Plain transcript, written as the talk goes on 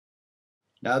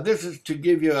Now this is to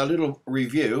give you a little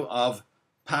review of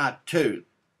part 2.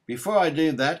 Before I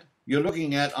do that, you're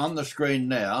looking at on the screen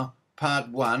now part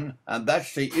 1, and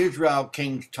that's the Israel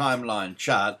Kings timeline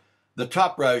chart. The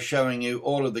top row showing you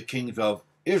all of the kings of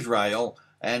Israel,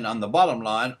 and on the bottom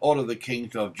line all of the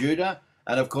kings of Judah,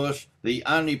 and of course the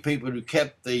only people who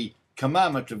kept the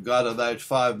commandments of God are those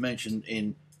 5 mentioned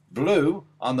in blue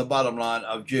on the bottom line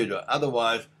of Judah.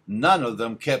 Otherwise, none of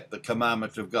them kept the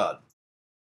commandments of God.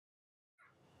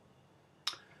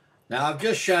 Now, I've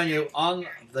just shown you on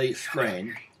the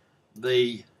screen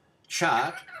the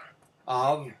chart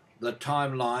of the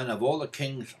timeline of all the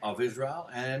kings of Israel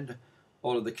and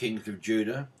all of the kings of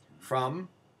Judah, from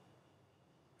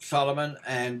Solomon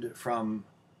and from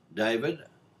David,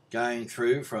 going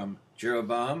through from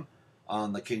Jeroboam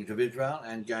on the kings of Israel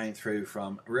and going through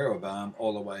from Rehoboam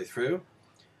all the way through.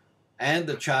 And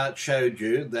the chart showed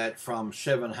you that from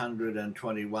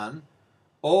 721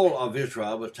 all of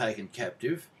Israel was taken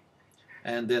captive.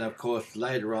 And then, of course,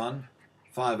 later on,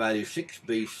 586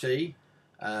 BC,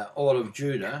 all of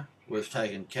Judah was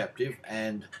taken captive,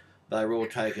 and they were all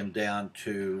taken down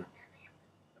to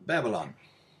Babylon.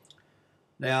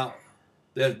 Now,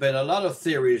 there's been a lot of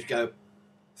theories go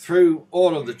through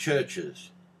all of the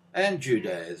churches and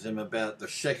Judaism about the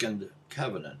second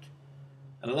covenant.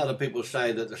 And a lot of people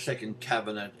say that the second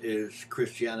covenant is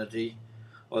Christianity,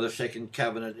 or the second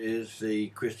covenant is the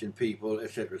Christian people,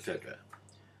 etc., etc.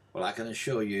 Well, I can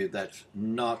assure you that's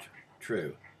not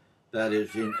true. That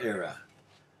is in error.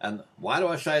 And why do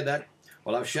I say that?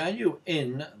 Well, I've shown you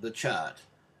in the chart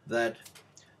that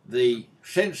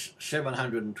since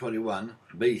 721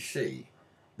 BC,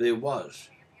 there was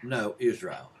no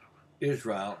Israel.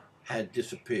 Israel had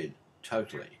disappeared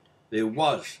totally. There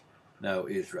was no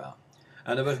Israel.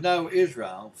 And there was no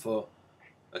Israel for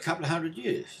a couple of hundred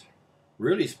years.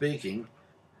 Really speaking,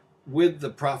 with the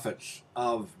prophets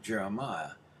of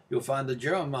Jeremiah, you'll find that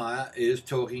Jeremiah is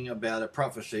talking about a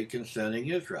prophecy concerning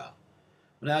Israel.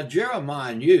 Now,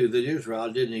 Jeremiah knew that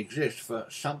Israel didn't exist for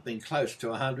something close to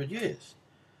 100 years.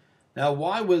 Now,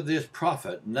 why would this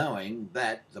prophet, knowing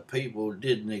that the people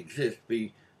didn't exist,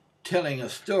 be telling a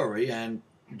story and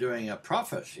doing a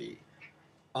prophecy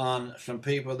on some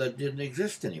people that didn't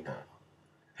exist anymore?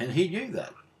 And he knew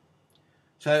that.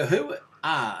 So who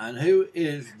are and who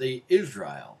is the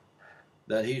Israel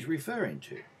that he's referring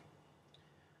to?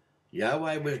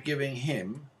 Yahweh was giving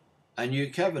him a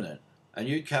new covenant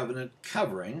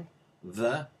covering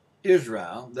the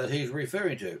Israel that he's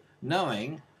referring to,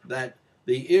 knowing that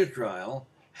the Israel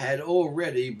had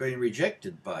already been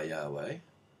rejected by Yahweh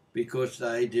because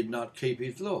they did not keep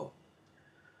his law.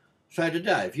 So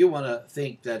today, if you want to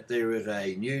think that there is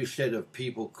a new set of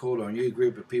people called, or a new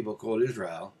group of people called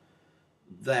Israel,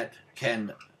 that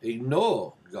can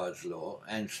ignore God's law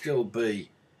and still be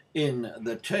in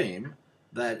the team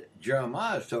that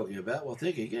Jeremiah is talking about, well,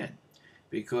 think again.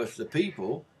 Because the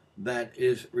people that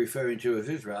is referring to as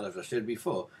Israel, as I said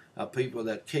before, are people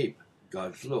that keep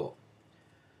God's law.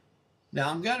 Now,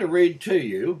 I'm going to read to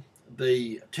you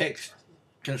the text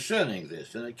concerning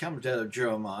this, and it comes out of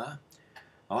Jeremiah.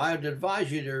 I would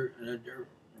advise you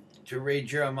to read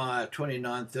Jeremiah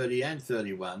 29, 30, and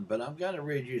 31, but I'm going to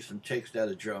read you some text out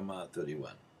of Jeremiah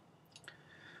 31.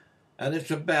 And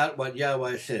it's about what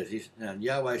Yahweh says.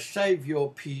 Yahweh, save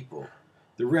your people,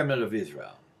 the remnant of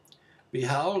Israel.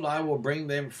 Behold, I will bring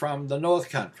them from the north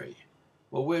country.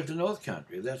 Well, where's the north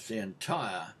country? That's the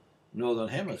entire northern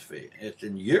hemisphere. It's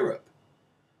in Europe.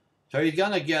 So he's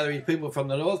going to gather his people from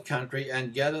the north country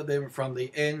and gather them from the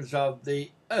ends of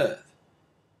the earth.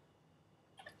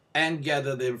 And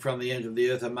gather them from the ends of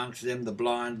the earth, amongst them the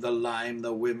blind, the lame,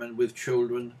 the women with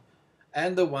children,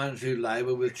 and the ones who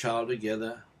labour with child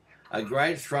together. A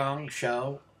great throng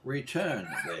shall return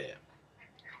there.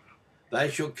 They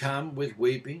shall come with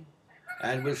weeping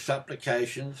and with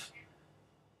supplications,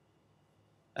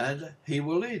 and he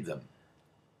will lead them.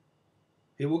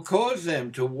 He will cause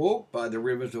them to walk by the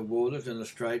rivers of waters in a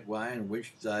straight way in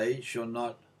which they shall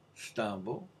not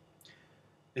stumble.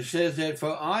 It says that,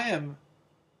 for I am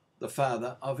the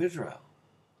father of Israel,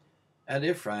 and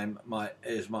Ephraim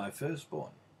is my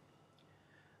firstborn.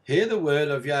 Hear the word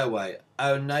of Yahweh,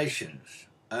 O nations.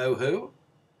 O who?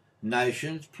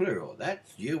 Nations, plural.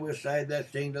 That's USA,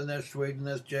 that's England, that's Sweden,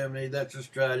 that's Germany, that's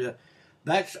Australia.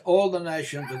 That's all the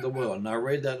nations of the world. Now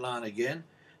read that line again.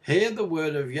 Hear the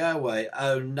word of Yahweh,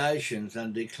 O nations,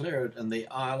 and declare it in the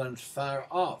islands far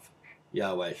off,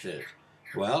 Yahweh says.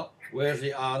 Well, where's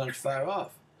the islands far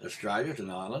off? Australia's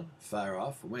an island far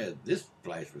off from where this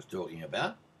place was talking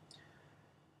about.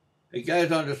 It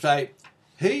goes on to say,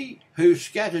 he who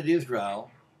scattered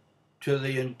Israel to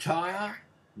the entire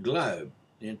globe.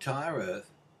 the entire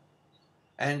earth,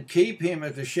 and keep him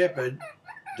as a shepherd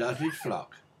does his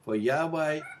flock. For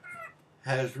Yahweh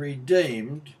has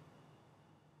redeemed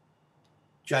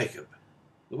Jacob.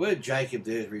 The word Jacob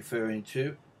there is referring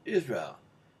to Israel.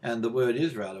 And the word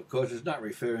Israel, of course, is not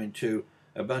referring to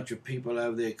a bunch of people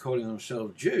over there calling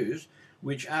themselves Jews,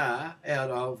 which are out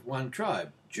of one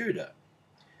tribe, Judah.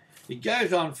 It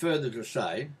goes on further to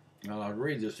say, and I'll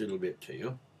read this little bit to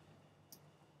you.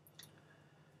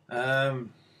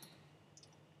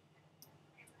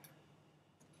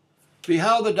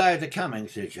 Behold, the days are coming,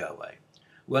 says Yahweh,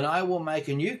 when I will make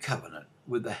a new covenant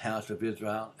with the house of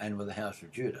Israel and with the house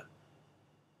of Judah.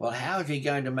 Well, how is he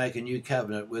going to make a new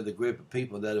covenant with a group of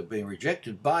people that have been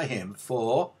rejected by him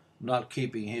for not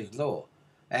keeping his law,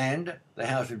 and the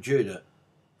house of Judah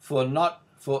for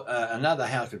another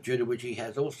house of Judah which he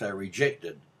has also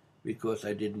rejected because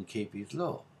they didn't keep his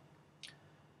law?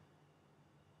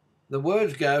 The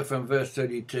words go from verse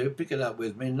 32, pick it up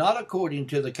with me, not according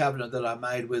to the covenant that I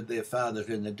made with their fathers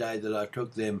in the day that I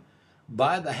took them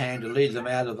by the hand to lead them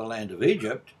out of the land of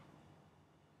Egypt.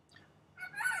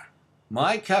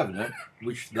 My covenant,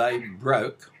 which they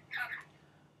broke,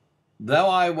 though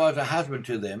I was a husband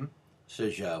to them,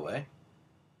 says Yahweh,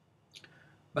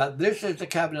 but this is the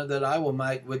covenant that I will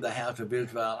make with the house of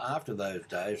Israel after those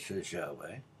days, says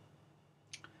Yahweh.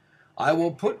 I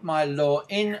will put my law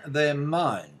in their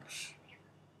minds.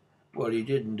 Well, he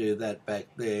didn't do that back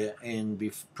there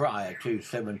prior to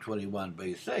 721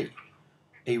 BC.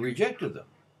 He rejected them.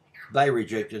 They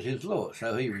rejected his law,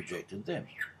 so he rejected them.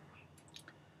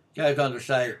 Goes on to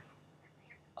say,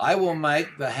 I will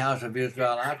make the house of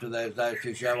Israel after those days,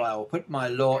 says Yahweh, I will put my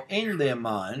law in their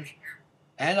minds,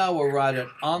 and I will write it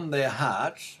on their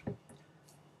hearts,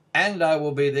 and I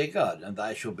will be their God, and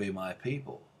they shall be my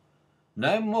people.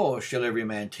 No more shall every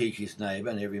man teach his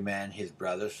neighbour and every man his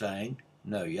brother, saying,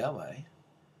 Know Yahweh,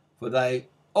 for they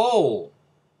all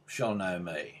shall know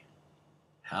me.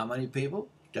 How many people?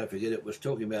 Don't forget it was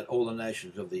talking about all the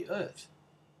nations of the earth.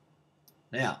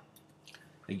 Now,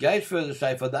 it goes further to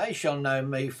say, for they shall know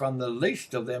me from the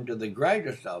least of them to the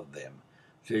greatest of them,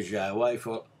 says Yahweh,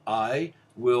 for I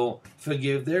will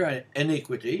forgive their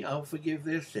iniquity, I'll forgive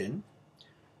their sin,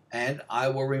 and I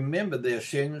will remember their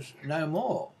sins no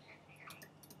more.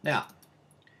 Now,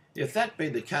 if that be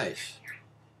the case,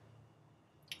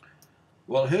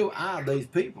 well, who are these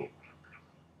people?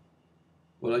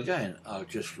 Well, again, I'll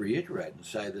just reiterate and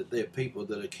say that they're people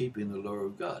that are keeping the law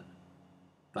of God.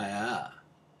 They are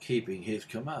keeping his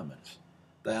commandments.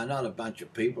 They are not a bunch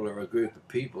of people or a group of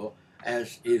people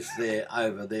as is there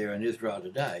over there in Israel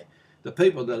today. The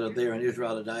people that are there in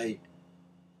Israel today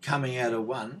coming out of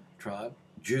one tribe,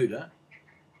 Judah,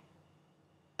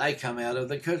 they come out of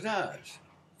the Khazars,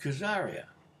 Khazaria.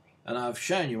 And I've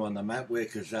shown you on the map where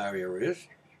Khazaria is,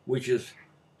 which is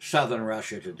southern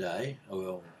Russia today,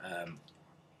 or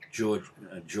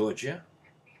Georgia.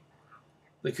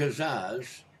 The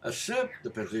Khazars usurped the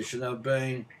position of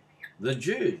being the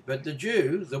Jews. But the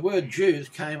Jews, the word Jews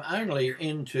came only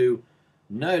into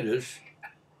notice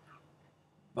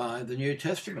by the New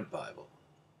Testament Bible.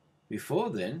 Before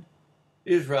then,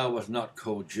 Israel was not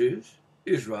called Jews.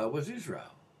 Israel was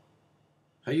Israel.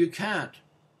 So you can't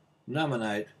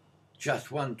nominate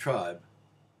just one tribe,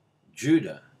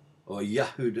 Judah or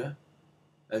Yehuda,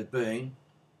 as being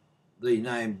the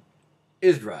name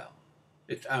Israel.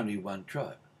 It's only one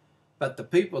tribe. But the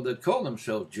people that call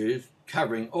themselves Jews,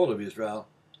 covering all of Israel,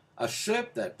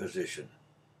 usurp that position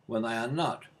when they are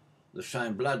not the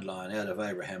same bloodline out of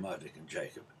Abraham, Isaac and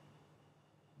Jacob.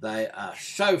 They are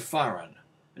so foreign.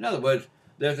 In other words,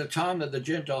 there's a time that the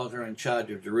Gentiles are in charge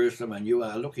of Jerusalem, and you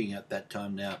are looking at that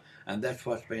time now, and that's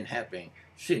what's been happening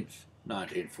since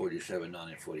 1947,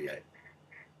 1948.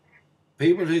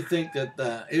 People who think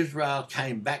that Israel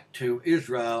came back to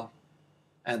Israel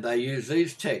and they use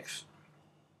these texts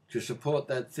to support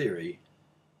that theory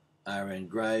are in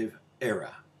grave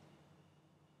error.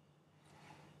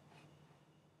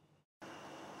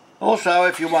 Also,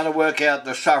 if you want to work out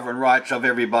the sovereign rights of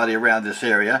everybody around this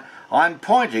area, I'm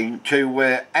pointing to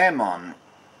where Ammon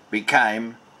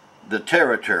became the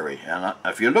territory. And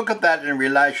if you look at that in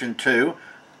relation to,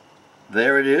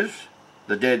 there it is,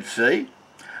 the Dead Sea,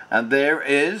 and there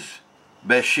is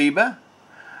Beersheba,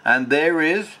 and there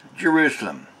is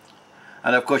Jerusalem.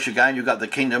 And of course, again, you've got the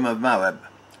kingdom of Moab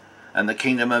and the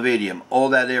kingdom of Edom, all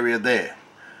that area there.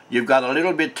 You've got a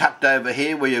little bit tucked over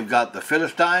here where you've got the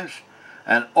Philistines,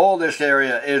 and all this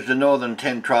area is the northern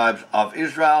 10 tribes of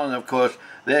Israel, and of course,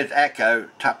 there's Akko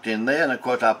tucked in there, and of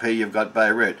course up here you've got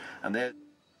Beirut. And there's...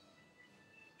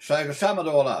 So to sum it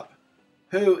all up,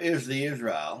 who is the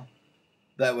Israel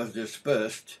that was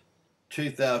dispersed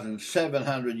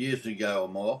 2,700 years ago or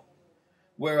more,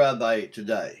 where are they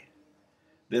today?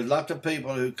 There's lots of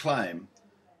people who claim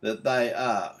that they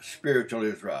are spiritual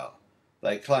Israel.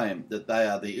 They claim that they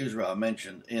are the Israel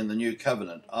mentioned in the New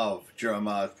Covenant of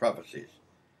Jeremiah's prophecies.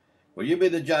 Well, you be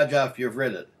the judge after you've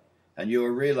read it, and you will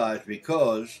realize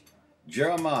because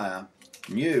Jeremiah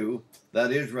knew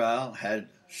that Israel had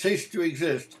ceased to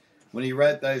exist when he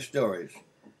wrote those stories.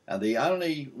 And the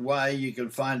only way you can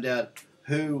find out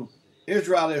who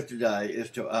Israel is today is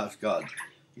to ask God.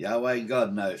 Yahweh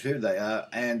God knows who they are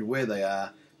and where they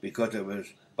are, because it was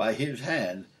by his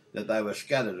hand that they were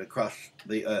scattered across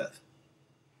the earth.